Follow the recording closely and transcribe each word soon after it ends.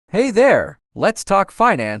Hey there! Let's talk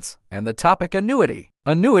finance and the topic annuity.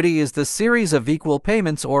 Annuity is the series of equal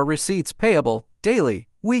payments or receipts payable daily,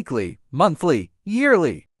 weekly, monthly,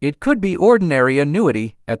 yearly. It could be ordinary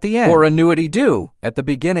annuity at the end or annuity due at the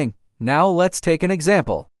beginning. Now let's take an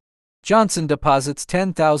example. Johnson deposits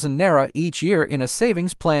 10,000 naira each year in a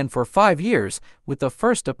savings plan for 5 years, with the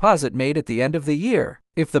first deposit made at the end of the year.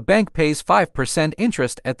 If the bank pays 5%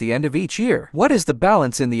 interest at the end of each year, what is the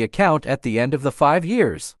balance in the account at the end of the 5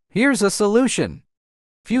 years? Here's a solution.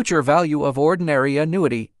 Future value of ordinary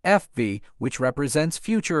annuity, FV, which represents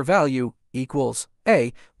future value, equals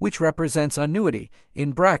A, which represents annuity,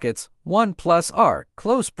 in brackets, 1 plus R,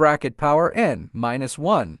 close bracket power n minus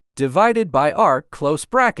 1, divided by R, close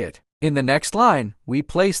bracket. In the next line, we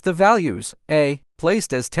place the values. A,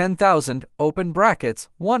 placed as 10,000, open brackets,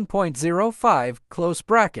 1.05, close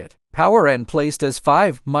bracket. Power n placed as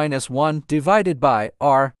 5 minus 1 divided by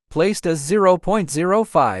R, placed as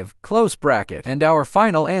 0.05, close bracket. And our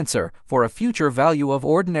final answer for a future value of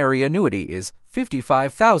ordinary annuity is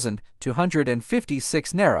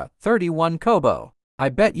 55,256 naira, 31 kobo. I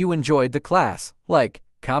bet you enjoyed the class. Like,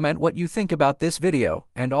 comment what you think about this video,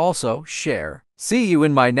 and also share. See you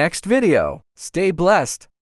in my next video. Stay blessed.